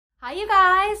Hi you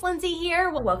guys, Lindsay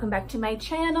here. Welcome back to my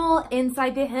channel,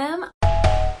 Inside the Hem.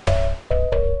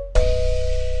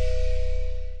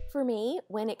 For me,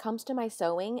 when it comes to my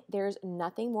sewing, there's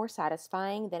nothing more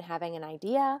satisfying than having an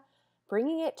idea,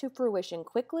 bringing it to fruition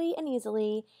quickly and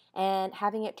easily, and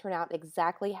having it turn out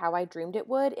exactly how I dreamed it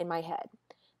would in my head.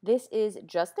 This is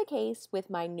just the case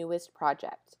with my newest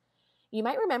project. You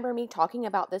might remember me talking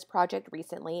about this project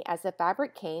recently as the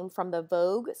fabric came from the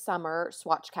Vogue Summer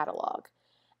swatch catalog.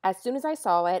 As soon as I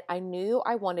saw it, I knew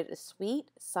I wanted a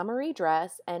sweet, summery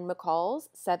dress, and McCall's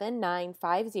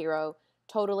 7950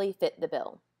 totally fit the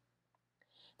bill.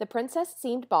 The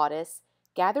princess-seamed bodice,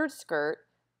 gathered skirt,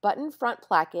 button front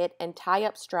placket, and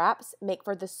tie-up straps make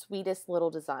for the sweetest little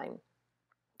design.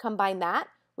 Combine that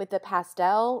with the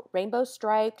pastel,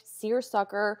 rainbow-striped,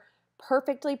 seersucker,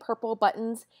 perfectly purple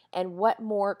buttons, and what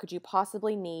more could you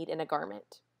possibly need in a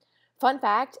garment? Fun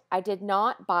fact, I did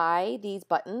not buy these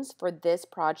buttons for this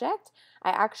project.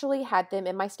 I actually had them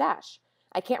in my stash.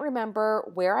 I can't remember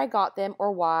where I got them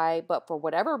or why, but for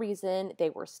whatever reason,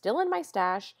 they were still in my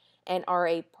stash and are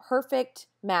a perfect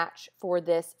match for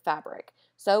this fabric.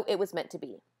 So it was meant to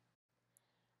be.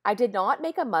 I did not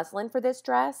make a muslin for this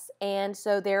dress, and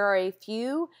so there are a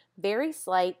few very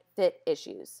slight fit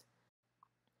issues.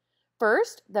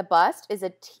 First, the bust is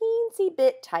a teensy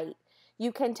bit tight.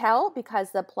 You can tell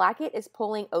because the placket is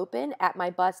pulling open at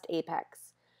my bust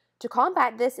apex. To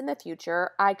combat this in the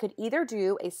future, I could either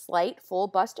do a slight full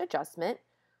bust adjustment,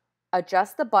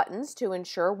 adjust the buttons to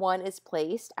ensure one is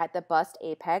placed at the bust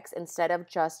apex instead of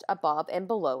just above and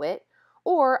below it,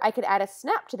 or I could add a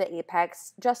snap to the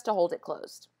apex just to hold it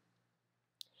closed.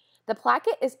 The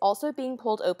placket is also being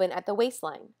pulled open at the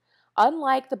waistline.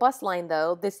 Unlike the bust line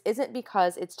though, this isn't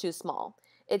because it's too small.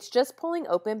 It's just pulling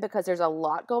open because there's a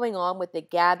lot going on with the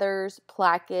gathers,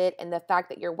 placket, and the fact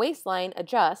that your waistline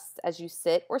adjusts as you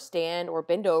sit or stand or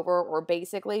bend over or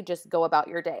basically just go about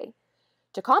your day.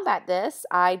 To combat this,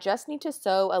 I just need to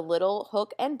sew a little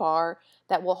hook and bar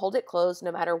that will hold it closed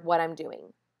no matter what I'm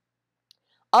doing.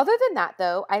 Other than that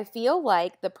though, I feel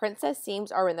like the princess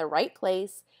seams are in the right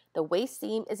place, the waist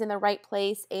seam is in the right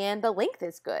place, and the length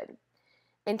is good.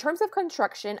 In terms of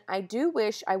construction, I do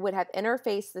wish I would have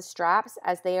interfaced the straps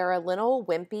as they are a little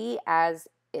wimpy as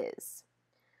is.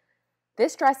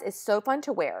 This dress is so fun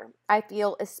to wear. I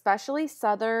feel especially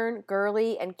southern,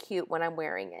 girly, and cute when I'm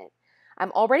wearing it.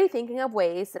 I'm already thinking of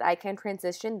ways that I can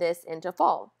transition this into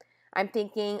fall. I'm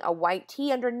thinking a white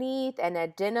tee underneath and a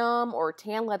denim or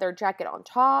tan leather jacket on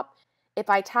top. If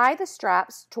I tie the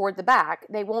straps toward the back,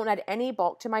 they won't add any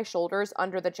bulk to my shoulders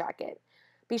under the jacket.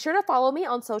 Be sure to follow me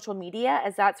on social media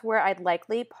as that's where I'd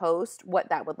likely post what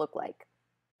that would look like.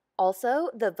 Also,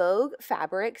 the Vogue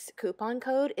Fabrics coupon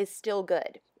code is still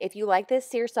good. If you like this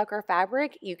seersucker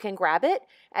fabric, you can grab it,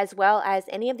 as well as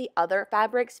any of the other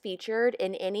fabrics featured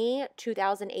in any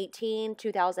 2018,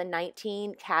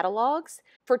 2019 catalogs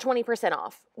for 20%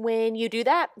 off. When you do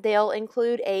that, they'll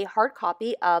include a hard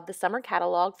copy of the summer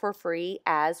catalog for free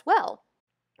as well.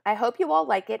 I hope you all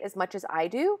like it as much as I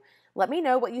do. Let me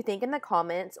know what you think in the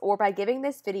comments or by giving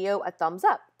this video a thumbs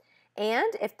up.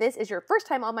 And if this is your first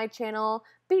time on my channel,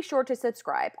 be sure to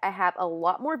subscribe. I have a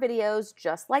lot more videos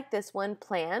just like this one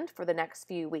planned for the next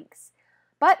few weeks.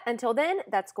 But until then,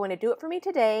 that's going to do it for me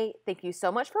today. Thank you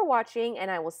so much for watching,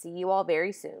 and I will see you all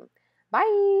very soon.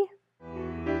 Bye!